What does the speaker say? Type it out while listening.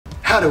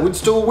How to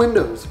install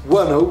Windows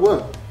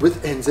 101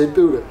 with NZ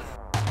Builder.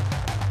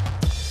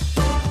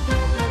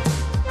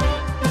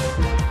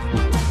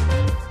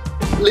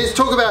 Let's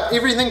talk about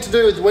everything to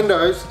do with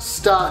Windows,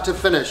 start to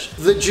finish.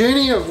 The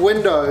journey of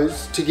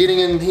Windows to getting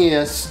in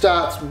here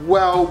starts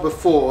well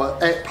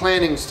before at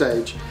planning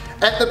stage.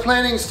 At the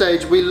planning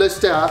stage, we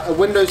list out a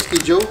Windows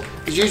schedule.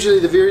 It's usually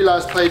the very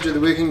last page of the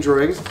working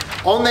drawings.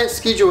 On that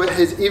schedule, it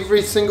has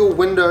every single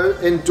window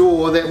and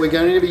door that we're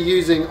going to be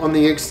using on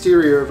the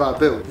exterior of our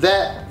build.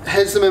 That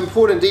has some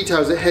important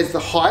details. It has the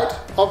height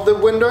of the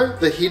window,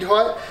 the head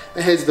height.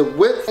 It has the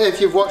width.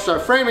 If you've watched our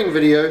framing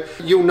video,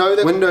 you'll know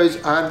that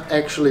windows aren't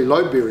actually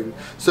load bearing.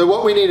 So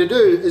what we need to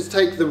do is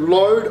take the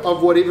load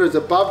of whatever is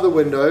above the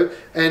window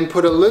and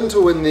put a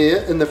lintel in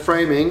there in the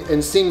framing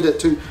and send it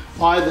to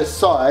either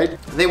side.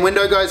 Then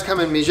window guys come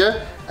and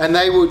measure and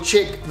they will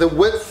check the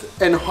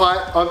width and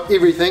height of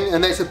everything,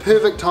 and that's a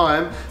perfect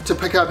time to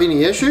pick up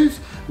any issues,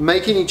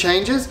 make any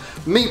changes.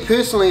 Me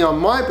personally on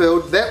my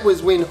build, that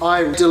was when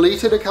I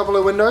deleted a couple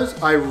of windows,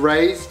 I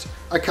raised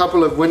a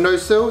couple of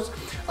windowsills,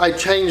 I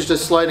changed a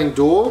sliding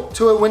door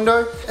to a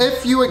window.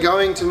 If you are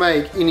going to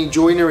make any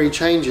joinery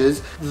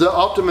changes, the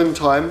optimum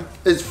time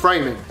is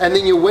framing. And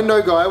then your window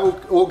guy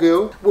or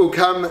girl will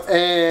come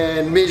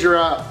and measure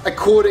up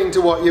according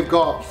to what you've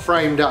got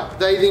framed up.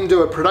 They then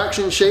do a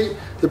production sheet.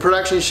 The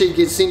production sheet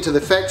gets sent to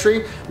the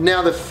factory.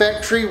 Now the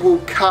factory will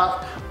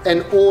cut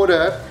and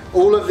order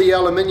all of the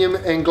aluminium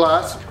and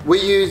glass.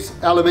 We use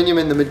aluminium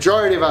in the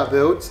majority of our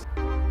builds.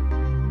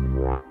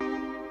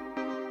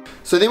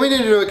 So then we need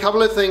to do a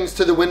couple of things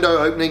to the window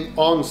opening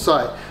on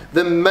site.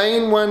 The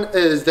main one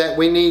is that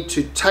we need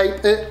to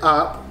tape it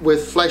up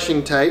with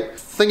flashing tape.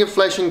 Think of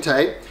flashing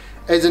tape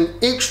as an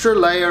extra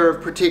layer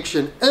of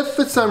protection. If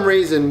for some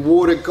reason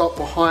water got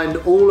behind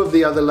all of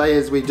the other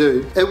layers we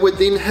do, it would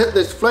then hit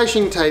this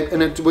flashing tape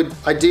and it would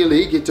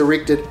ideally get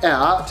directed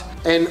out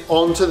and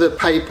onto the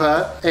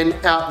paper and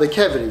out the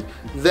cavity.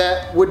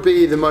 That would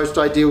be the most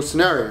ideal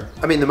scenario.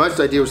 I mean, the most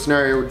ideal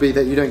scenario would be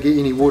that you don't get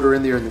any water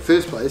in there in the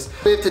first place.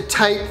 We have to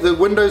tape the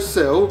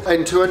windowsill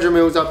and 200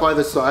 mils up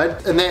either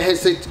side, and that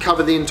has to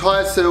cover the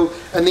entire sill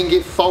and then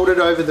get folded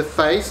over the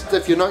face.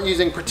 If you're not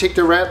using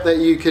protector wrap that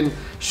you can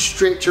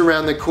stretch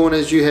around the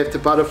corners, you have to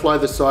butterfly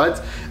the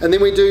sides. And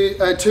then we do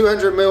a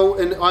 200 mil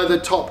in either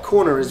top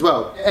corner as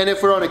well. And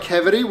if we're on a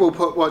cavity, we'll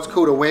put what's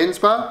called a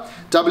WANZ bar,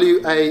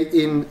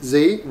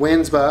 W-A-N-Z,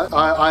 WANZ bar.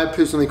 I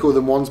personally call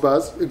them WANZ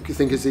bars. I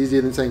think it's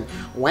easier than saying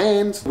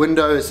WANZ.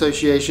 Window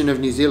Association of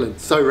New Zealand.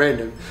 So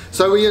random.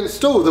 So we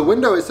install the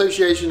Window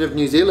Association of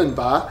New Zealand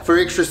bar for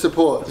extra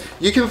support.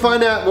 You can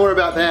find out more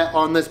about that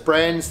on this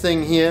brands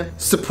thing here.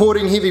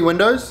 Supporting heavy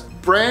windows.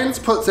 Brands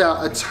puts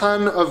out a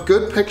ton of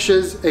good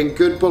pictures and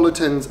good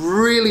bulletins,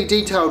 really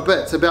detailed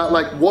bits about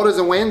like what is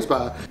a WANZ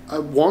bar.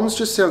 WANZ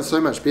just sounds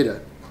so much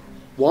better.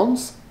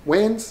 WANZ?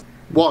 WANZ?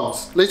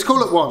 WANZ. Let's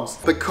call it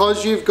WANZ.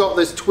 Because you've got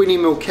this 20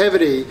 mil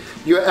cavity,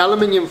 your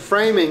aluminium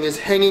framing is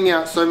hanging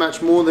out so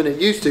much more than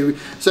it used to.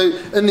 So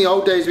in the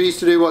old days we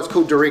used to do what's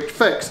called direct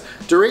fix.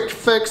 Direct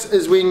fix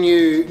is when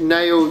you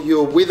nail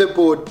your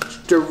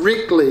weatherboard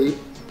directly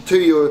to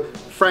your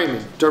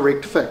framing,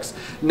 direct fix.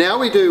 Now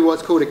we do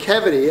what's called a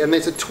cavity, and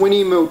that's a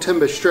 20 mil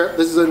timber strip.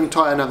 This is an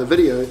entire another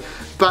video,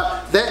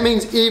 but that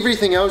means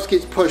everything else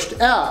gets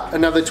pushed out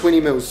another 20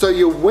 mils. So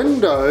your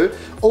window,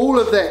 all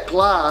of that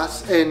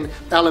glass and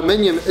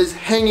aluminium is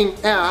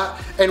hanging out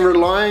and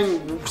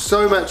relying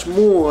so much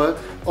more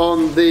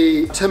on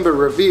the timber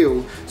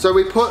reveal. So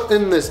we put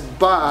in this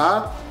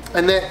bar,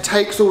 and that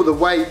takes all the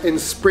weight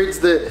and spreads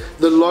the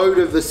load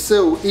of the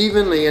sill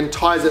evenly and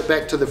ties it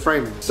back to the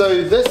framing.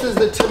 So this is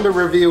the timber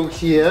reveal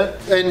here.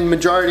 In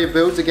majority of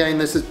builds, again,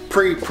 this is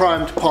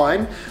pre-primed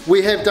pine.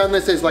 We have done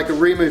this as like a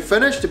remove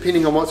finish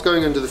depending on what's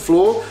going into the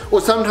floor,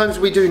 or sometimes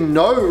we do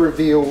no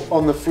reveal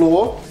on the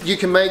floor. You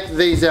can make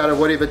these out of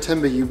whatever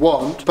timber you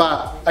want,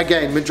 but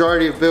again,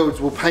 majority of builds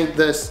will paint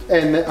this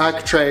and the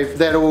architrave,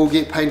 that'll all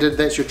get painted,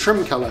 that's your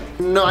trim color.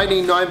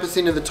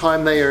 99% of the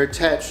time they are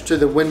attached to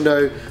the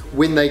window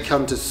when they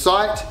come to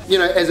site. You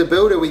know, as a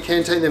builder, we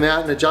can take them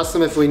out and adjust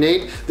them if we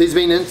need. There's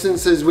been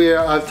instances where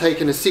I've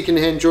taken a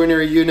second-hand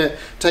joinery unit,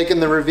 taken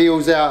the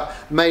reveals out,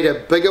 made a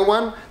bigger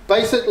one.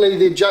 Basically,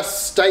 they're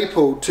just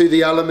stapled to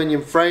the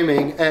aluminium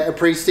framing at a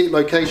preset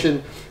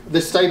location.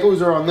 The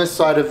staples are on this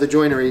side of the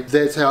joinery.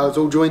 That's how it's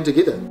all joined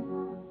together.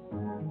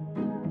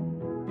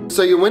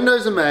 So your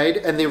windows are made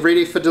and they're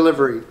ready for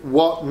delivery.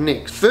 What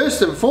next?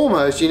 First and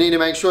foremost, you need to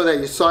make sure that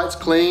your site's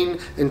clean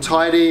and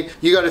tidy.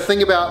 You got to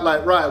think about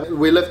like, right,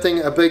 we're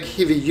lifting a big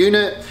heavy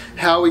unit.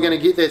 How are we going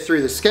to get there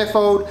through the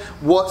scaffold?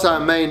 What's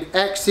our main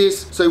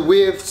access? So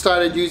we've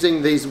started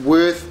using these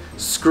Worth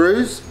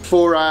screws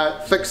for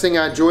fixing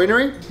our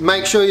joinery.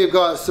 Make sure you've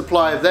got a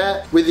supply of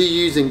that, whether you're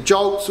using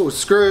jolts or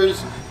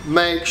screws.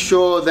 Make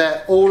sure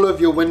that all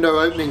of your window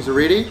openings are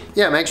ready.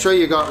 Yeah, make sure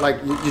you got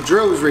like your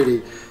drills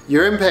ready,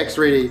 your impact's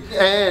ready,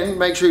 and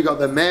make sure you got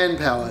the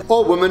manpower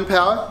or woman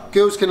power.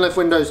 Girls can lift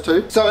windows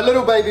too. So a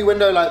little baby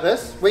window like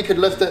this, we could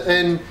lift it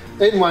in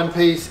one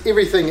piece,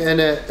 everything in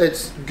it,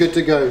 it's good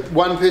to go.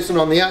 One person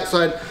on the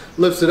outside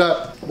lifts it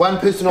up. One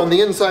person on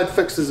the inside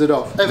fixes it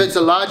off. If it's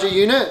a larger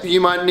unit, you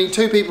might need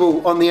 2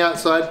 people on the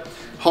outside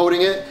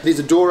holding it. There's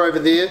a door over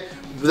there.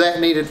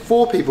 That needed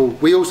 4 people.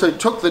 We also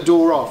took the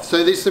door off.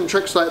 So there's some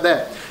tricks like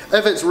that.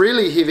 If it's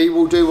really heavy,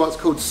 we'll do what's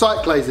called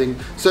sight glazing.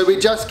 So we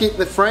just get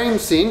the frame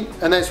sent,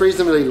 and that's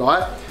reasonably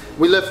light.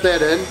 We lift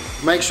that in,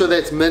 make sure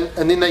that's mint,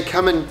 and then they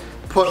come and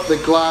put the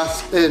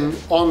glass in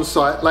on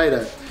site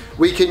later.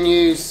 We can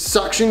use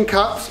suction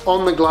cups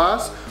on the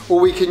glass, or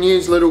we can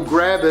use little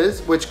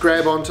grabbers which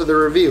grab onto the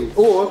reveal,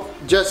 or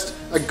just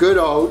a good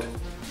old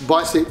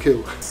bicep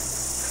curl.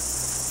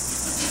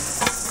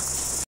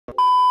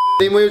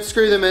 Then we would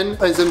screw them in.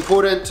 It's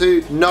important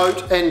to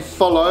note and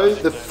follow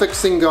the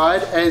fixing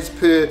guide as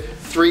per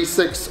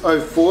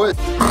 3604.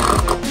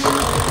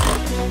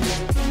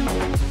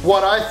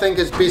 What I think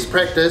is best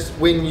practice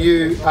when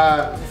you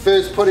are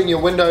first putting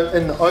your window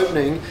in the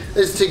opening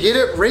is to get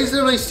it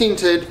reasonably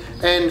centered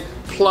and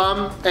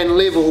plumb and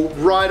level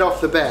right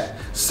off the bat.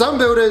 Some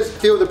builders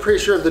feel the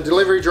pressure of the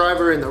delivery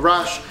driver and the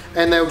rush,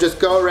 and they'll just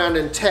go around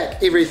and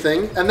tack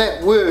everything, and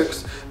that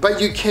works,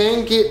 but you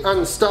can get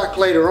unstuck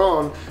later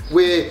on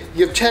where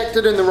you've tacked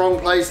it in the wrong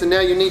place and now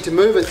you need to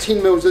move it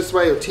 10 mils this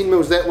way or 10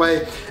 mils that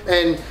way,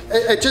 and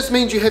it just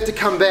means you have to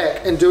come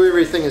back and do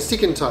everything a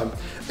second time.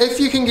 If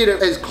you can get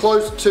it as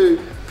close to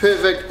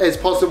perfect as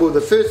possible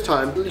the first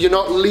time, you're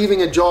not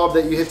leaving a job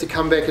that you have to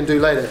come back and do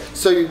later.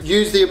 So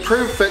use the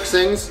approved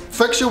fixings,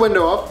 fix your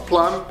window off,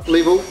 plumb,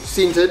 level,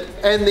 centered,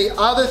 and the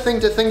other thing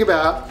to think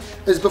about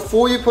is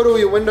before you put all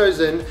your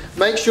windows in,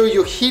 make sure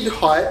your head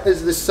height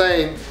is the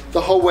same the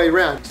whole way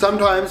around.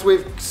 Sometimes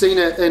we've seen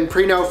it in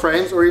pre-nail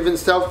frames or even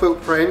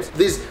self-built frames,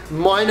 there's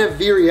minor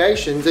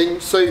variations, and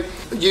so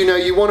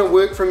you want to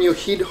work from your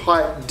head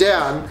height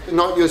down,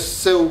 not your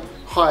sill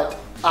height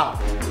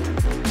up.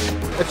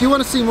 If you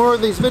want to see more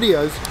of these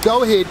videos,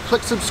 go ahead,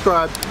 click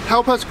subscribe,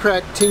 help us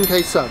crack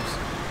 10K subs.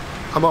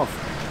 I'm off.